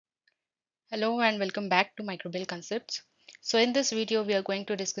Hello and welcome back to Microbial Concepts. So in this video, we are going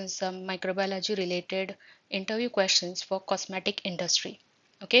to discuss some microbiology related interview questions for cosmetic industry.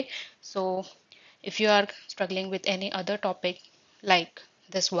 Okay, so if you are struggling with any other topic like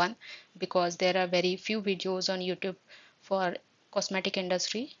this one, because there are very few videos on YouTube for cosmetic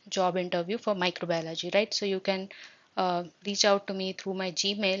industry job interview for microbiology, right? So you can reach out to me through my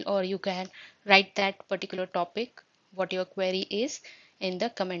Gmail, or you can write that particular topic, what your query is, in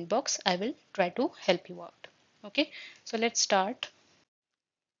the comment box. I will try to help you out. Okay, so let's start.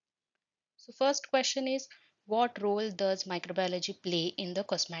 So first question is, what role does microbiology play in the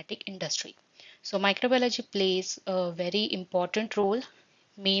cosmetic industry? So microbiology plays a very important role,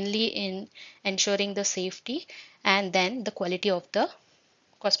 mainly in ensuring the safety and then the quality of the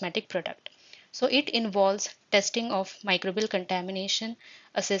cosmetic product. So it involves testing of microbial contamination,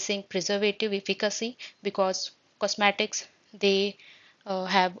 assessing preservative efficacy, because cosmetics, they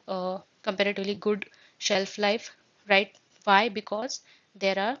have a comparatively good shelf life, right? Why? Because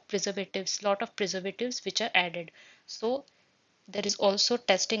there are preservatives, lot of preservatives which are added. So there is also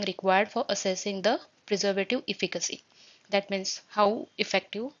testing required for assessing the preservative efficacy. That means how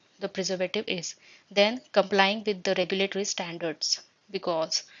effective the preservative is. Then complying with the regulatory standards,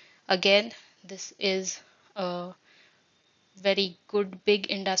 because again, this is a very good big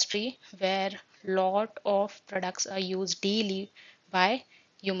industry where lot of products are used daily by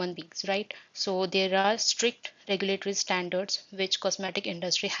human beings, right? So there are strict regulatory standards which cosmetic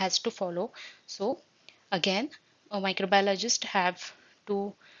industry has to follow. So again, a microbiologist have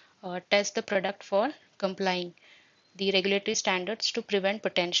to test the product for complying the regulatory standards to prevent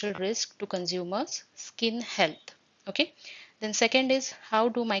potential risk to consumers skin health. Okay, then second is, how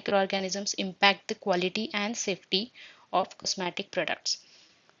do microorganisms impact the quality and safety of cosmetic products?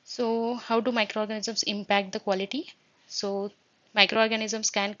 So how do microorganisms impact the quality? So microorganisms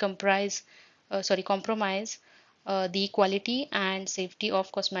can compromise the quality and safety of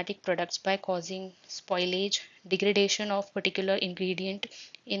cosmetic products by causing spoilage, degradation of particular ingredient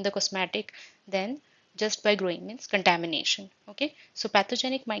in the cosmetic, then just by growing means contamination. Okay, so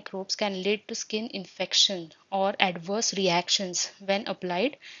pathogenic microbes can lead to skin infection or adverse reactions when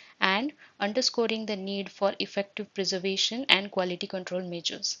applied, and underscoring the need for effective preservation and quality control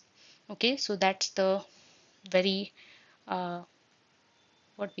measures. Okay, so that's the very uh,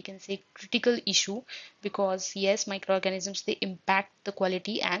 what we can say critical issue, because yes, microorganisms, they impact the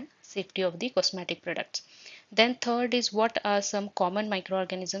quality and safety of the cosmetic products. Then third is, what are some common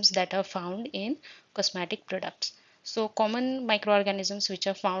microorganisms that are found in cosmetic products? So common microorganisms which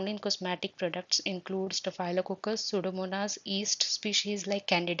are found in cosmetic products include staphylococcus, pseudomonas, yeast species like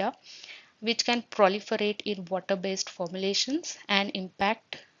candida, which can proliferate in water-based formulations and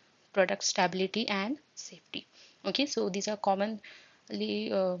impact product stability and safety. Okay, so these are commonly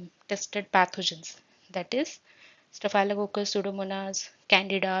tested pathogens, that is staphylococcus, pseudomonas,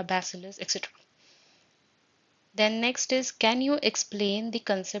 candida, bacillus, etc. Then next is, can you explain the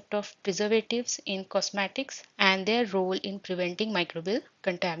concept of preservatives in cosmetics and their role in preventing microbial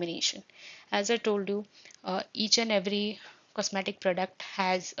contamination? As I told you, each and every cosmetic product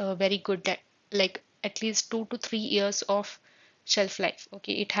has a very good, like at least 2 to 3 years of shelf life.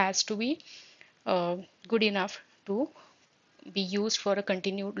 Okay, it has to be good enough to be used for a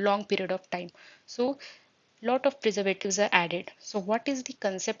continued long period of time. So lot of preservatives are added. So what is the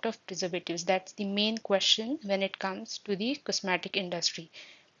concept of preservatives? That's the main question when it comes to the cosmetic industry.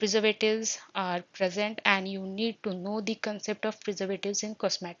 Preservatives are present and you need to know the concept of preservatives in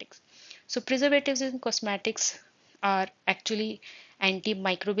cosmetics. So preservatives in cosmetics are actually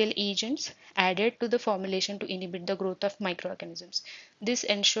antimicrobial agents added to the formulation to inhibit the growth of microorganisms. This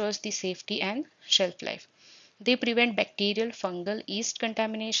ensures the safety and shelf life. They prevent bacterial, fungal, yeast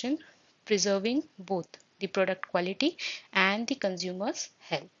contamination, preserving both the product quality and the consumer's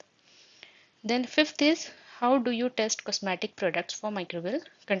health. Then fifth is, how do you test cosmetic products for microbial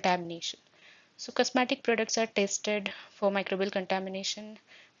contamination? So cosmetic products are tested for microbial contamination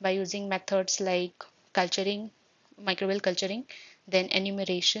by using methods like culturing, microbial culturing, then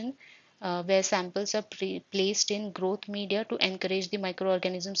enumeration, where samples are placed in growth media to encourage the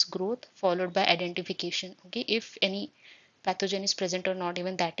microorganisms growth, followed by identification. Okay, if any pathogen is present or not,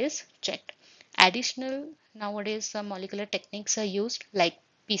 even that is checked. Additional, nowadays some molecular techniques are used like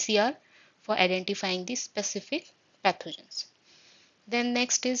PCR for identifying the specific pathogens. Then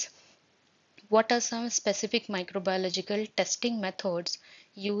next is, what are some specific microbiological testing methods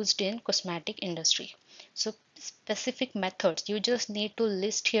used in cosmetic industry? So specific methods, you just need to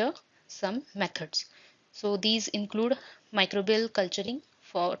list here some methods. So these include microbial culturing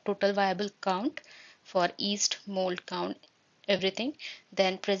for total viable count, for yeast mold count, everything.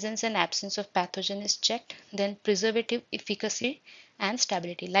 Then presence and absence of pathogen is checked. Then preservative efficacy and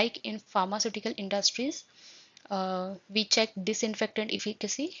stability. Like in pharmaceutical industries, we check disinfectant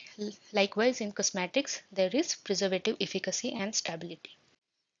efficacy. Likewise, in cosmetics, there is preservative efficacy and stability.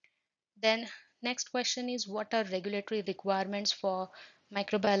 Then next question is, what are regulatory requirements for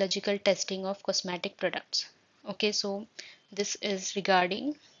microbiological testing of cosmetic products? Okay, so this is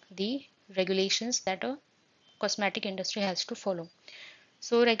regarding the regulations that a cosmetic industry has to follow.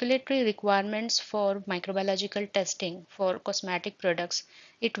 So regulatory requirements for microbiological testing for cosmetic products,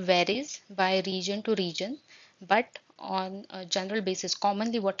 it varies by region to region, but on a general basis,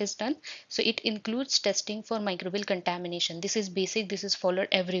 commonly what is done, so it includes testing for microbial contamination. This is basic, this is followed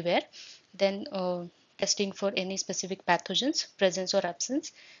everywhere. Then testing for any specific pathogens, presence or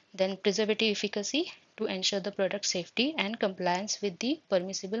absence. Then preservative efficacy to ensure the product safety and compliance with the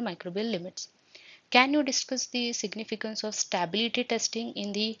permissible microbial limits. Can you discuss the significance of stability testing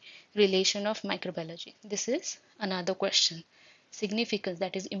in the relation of microbiology? This is another question. Significance,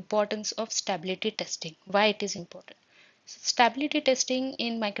 that is importance of stability testing. Why it is important? So stability testing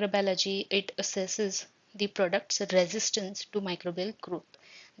in microbiology, it assesses the product's resistance to microbial growth.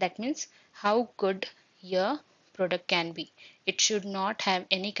 That means how good your product can be. It should not have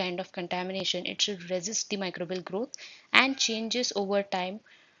any kind of contamination. It should resist the microbial growth and changes over time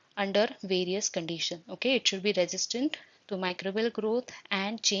under various conditions. Okay, it should be resistant to microbial growth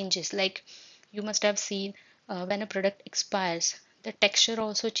and changes. Like you must have seen when a product expires, the texture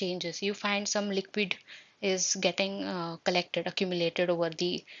also changes. You find some liquid is getting collected, accumulated over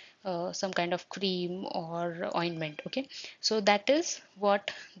the some kind of cream or ointment. Okay, so that is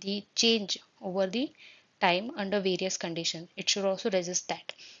what the change over the time under various conditions. It should also resist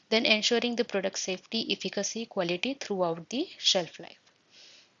that. Then ensuring the product safety, efficacy, quality throughout the shelf life.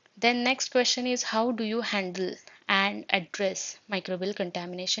 Then next question is, how do you handle and address microbial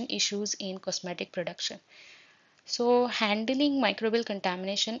contamination issues in cosmetic production? So handling microbial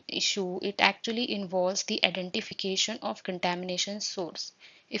contamination issue, it actually involves the identification of contamination source.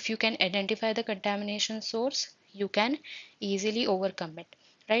 If you can identify the contamination source, you can easily overcome it,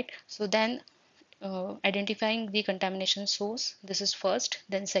 right? So then identifying the contamination source, this is first.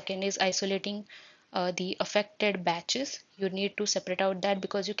 Then second is isolating the affected batches. You need to separate out that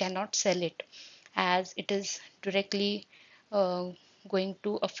because you cannot sell it as it is directly uh, going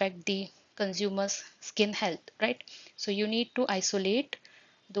to affect the consumer's skin health, right? So you need to isolate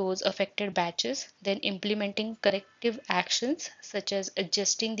those affected batches, then implementing corrective actions such as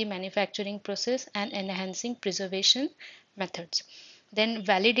adjusting the manufacturing process and enhancing preservation methods. Then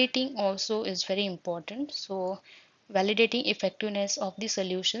validating also is very important. So validating effectiveness of the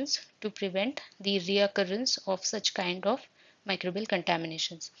solutions to prevent the reoccurrence of such kind of microbial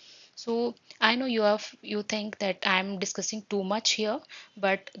contaminations. So I know you think that I'm discussing too much here,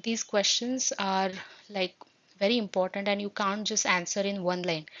 but these questions are like very important and you can't just answer in one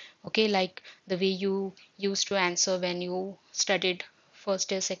line. Okay, like the way you used to answer when you studied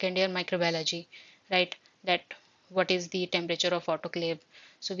first year, second year microbiology, right? That what is the temperature of autoclave?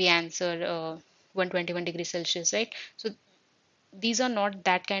 So we answer 121 degrees Celsius, right? So these are not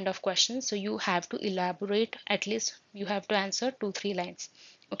that kind of questions, so you have to elaborate, at least you have to answer 2 3 lines.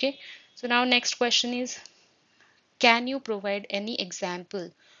 Okay, so now next question is, can you provide any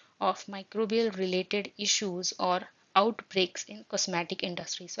example of microbial related issues or outbreaks in cosmetic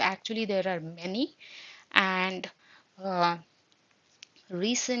industry? So actually there are many, and uh,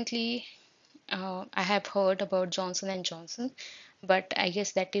 recently I have heard about Johnson and Johnson, but I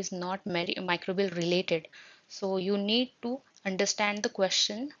guess that is not microbial related. So you need to understand the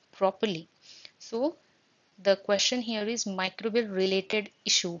question properly. So the question here is microbial related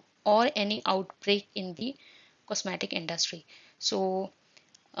issue or any outbreak in the cosmetic industry. So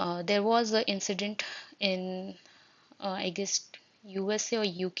there was an incident in I guess USA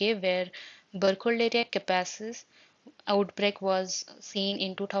or UK where Burkholderia capacis outbreak was seen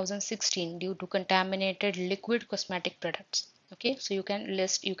in 2016 due to contaminated liquid cosmetic products. Okay, so you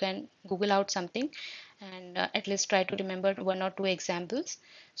can google out something and at least try to remember 1 or 2 examples.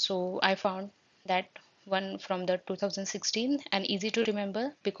 So I found that one from the 2016 and easy to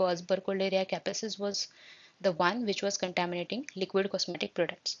remember because Burkholderia capacis was the one which was contaminating liquid cosmetic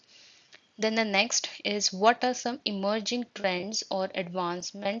products. Then the next is, what are some emerging trends or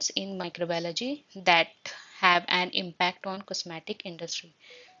advancements in microbiology that have an impact on cosmetic industry?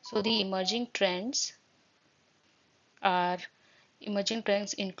 So the are emerging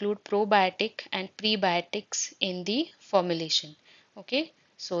trends include probiotic and prebiotics in the formulation. Okay,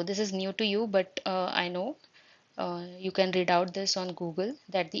 so this is new to you, but I know you can read out this on Google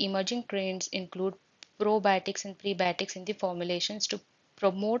that the emerging trends include probiotics and prebiotics in the formulations to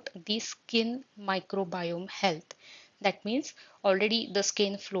promote the skin microbiome health. That means already the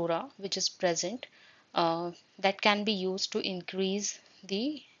skin flora which is present, that can be used to increase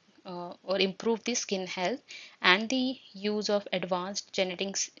the or improve the skin health, and the use of advanced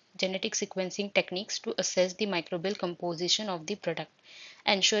genetic sequencing techniques to assess the microbial composition of the product,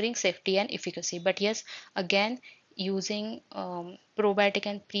 ensuring safety and efficacy. But yes, again, using probiotic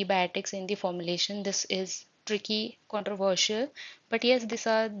and prebiotics in the formulation, this is tricky, controversial. But yes,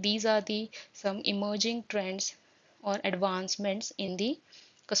 these are the some emerging trends or advancements in the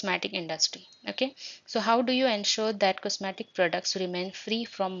cosmetic industry. Okay, so how do you ensure that cosmetic products remain free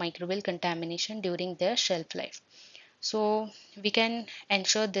from microbial contamination during their shelf life? So we can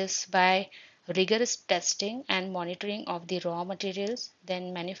ensure this by rigorous testing and monitoring of the raw materials,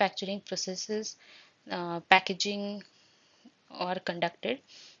 then manufacturing processes, packaging are conducted.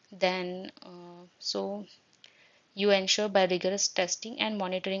 Then you ensure by rigorous testing and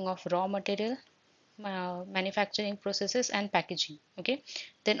monitoring of raw material, manufacturing processes and packaging. Okay,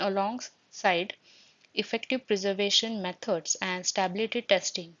 then alongside effective preservation methods and stability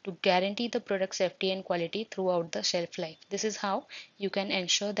testing to guarantee the product safety and quality throughout the shelf life. This is how you can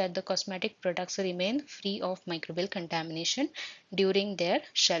ensure that the cosmetic products remain free of microbial contamination during their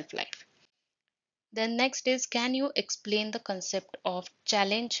shelf life. Then next is, can you explain the concept of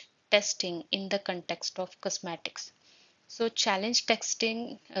challenge testing in the context of cosmetics? So challenge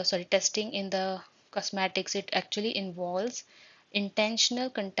testing in the cosmetics, it actually involves intentional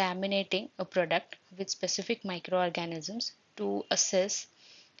contaminating a product with specific microorganisms to assess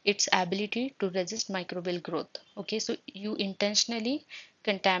its ability to resist microbial growth. Okay, so you intentionally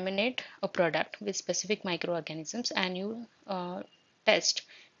contaminate a product with specific microorganisms and you test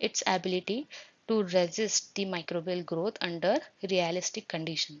its ability to resist the microbial growth under realistic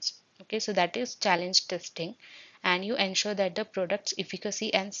conditions. Okay, so that is challenge testing, and you ensure that the product's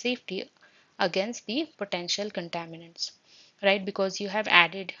efficacy and safety against the potential contaminants, right? Because you have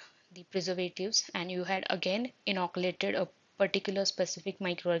added the preservatives and you had again inoculated a particular specific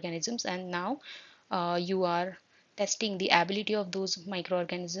microorganisms, and now you are testing the ability of those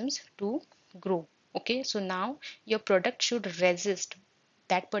microorganisms to grow. Okay, so now your product should resist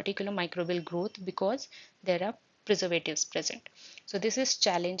that particular microbial growth because there are preservatives present. So this is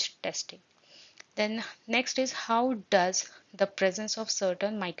challenge testing. Then next is, how does the presence of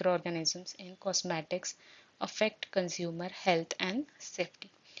certain microorganisms in cosmetics affect consumer health and safety?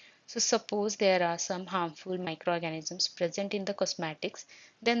 So suppose there are some harmful microorganisms present in the cosmetics,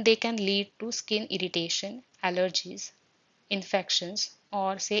 then they can lead to skin irritation, allergies, infections,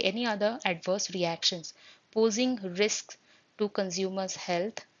 or say any other adverse reactions, posing risks to consumers'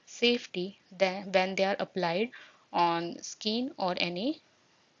 health, safety when they are applied on skin or any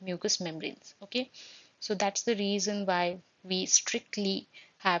mucous membranes. Okay, so that's the reason why we strictly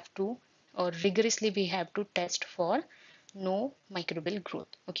have to, or rigorously we have to test for no microbial growth.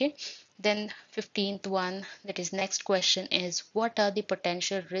 Okay, then 15th one, that is next question, is what are the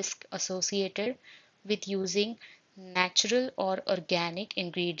potential risks associated with using natural or organic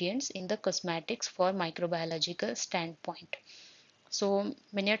ingredients in the cosmetics for microbiological standpoint? So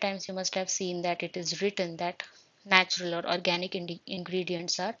many times you must have seen that it is written that natural or organic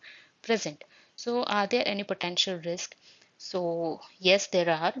ingredients are present. So are there any potential risk? So yes, there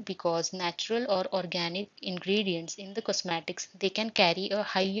are, because natural or organic ingredients in the cosmetics, they can carry a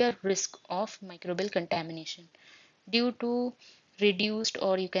higher risk of microbial contamination due to reduced,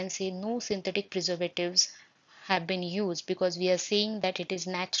 or you can say no synthetic preservatives have been used, because we are saying that it is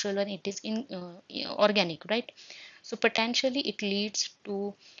natural and it is organic, right? So potentially it leads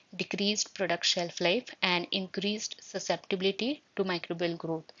to decreased product shelf life and increased susceptibility to microbial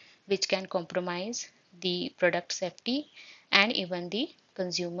growth, which can compromise the product safety and even the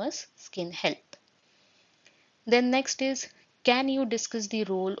consumer's skin health. Then next is, can you discuss the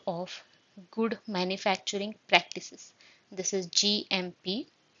role of good manufacturing practices? This is GMP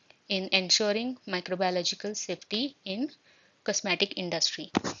in ensuring microbiological safety in cosmetic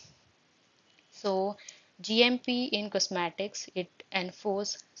industry. So GMP in cosmetics, it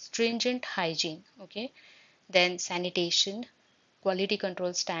enforces stringent hygiene, okay, then sanitation, quality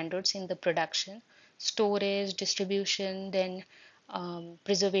control standards in the production, storage, distribution, then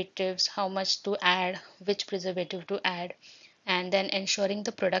preservatives, how much to add, which preservative to add, and then ensuring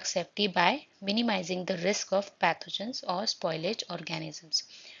the product safety by minimizing the risk of pathogens or spoilage organisms.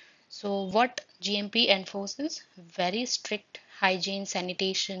 So what GMP enforces? Very strict hygiene,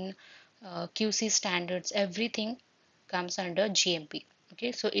 sanitation, QC standards, everything comes under GMP.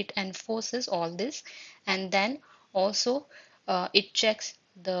 Okay, so it enforces all this, and then also it checks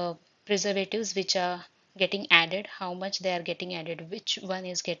the preservatives which are getting added, how much they are getting added, which one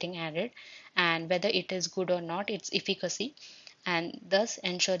is getting added, and whether it is good or not, its efficacy, and thus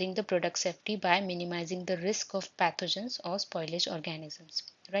ensuring the product safety by minimizing the risk of pathogens or spoilage organisms,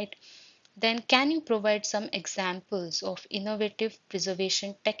 right? Then can you provide some examples of innovative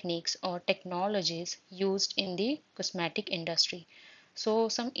preservation techniques or technologies used in the cosmetic industry? So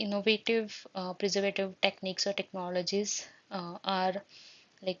some innovative preservative techniques or technologies are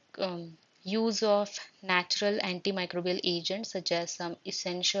like use of natural antimicrobial agents such as some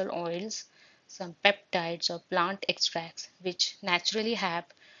essential oils, some peptides or plant extracts which naturally have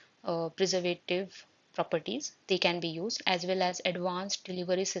preservative properties. They can be used, as well as advanced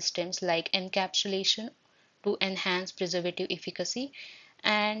delivery systems like encapsulation to enhance preservative efficacy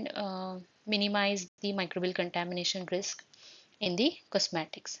and minimize the microbial contamination risk in the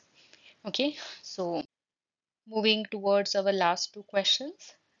cosmetics. Okay, so moving towards our last two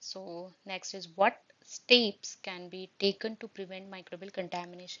questions. So next is, what steps can be taken to prevent microbial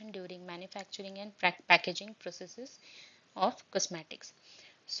contamination during manufacturing and packaging processes of cosmetics?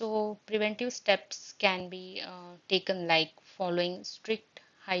 So preventive steps can be taken like following strict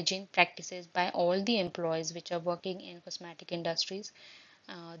hygiene practices by all the employees which are working in cosmetic industries,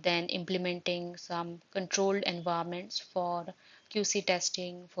 then implementing some controlled environments for QC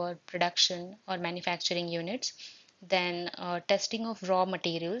testing for production or manufacturing units, then testing of raw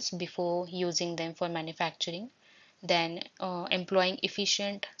materials before using them for manufacturing, then employing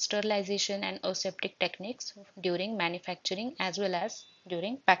efficient sterilization and aseptic techniques during manufacturing as well as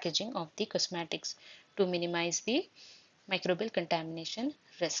during packaging of the cosmetics to minimize the microbial contamination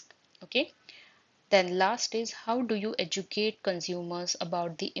risk. Okay, then last is, how do you educate consumers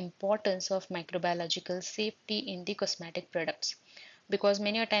about the importance of microbiological safety in the cosmetic products? Because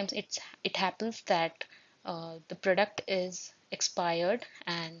many a times it happens that the product is expired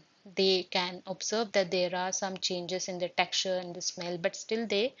and they can observe that there are some changes in the texture and the smell, but still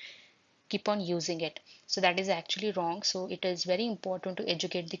they keep on using it. So that is actually wrong. So it is very important to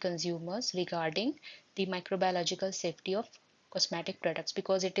educate the consumers regarding the microbiological safety of cosmetic products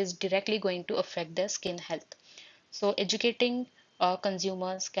because it is directly going to affect their skin health. So educating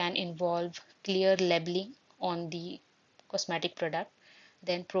consumers can involve clear labeling on the cosmetic product,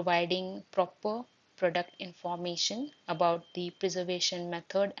 then providing proper product information about the preservation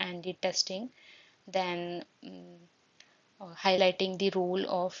method and the testing, then highlighting the role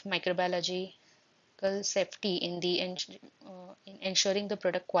of microbiological safety in the in ensuring the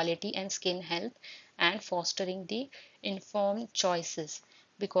product quality and skin health, and fostering the informed choices,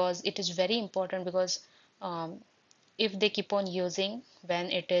 because it is very important, because um, if they keep on using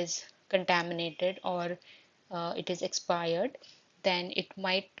when it is contaminated or it is expired, then it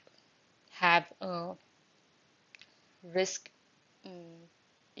might have a risk,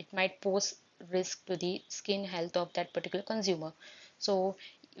 it might pose risk to the skin health of that particular consumer. So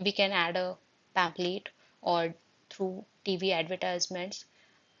we can add a pamphlet or through TV advertisements,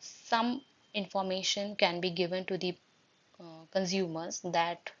 some information can be given to the consumers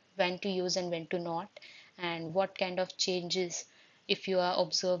that when to use and when to not, and what kind of changes if you are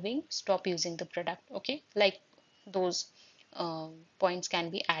observing, stop using the product. Okay, like those points can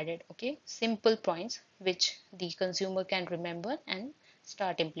be added. Okay, simple points which the consumer can remember and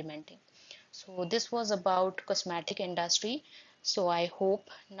start implementing. So this was about cosmetic industry. So I hope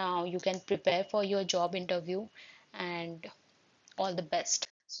now you can prepare for your job interview, and all the best.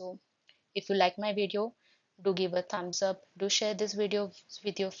 So if you like my video, do give a thumbs up, do share this video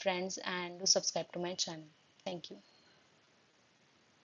with your friends, and do subscribe to my channel. Thank you.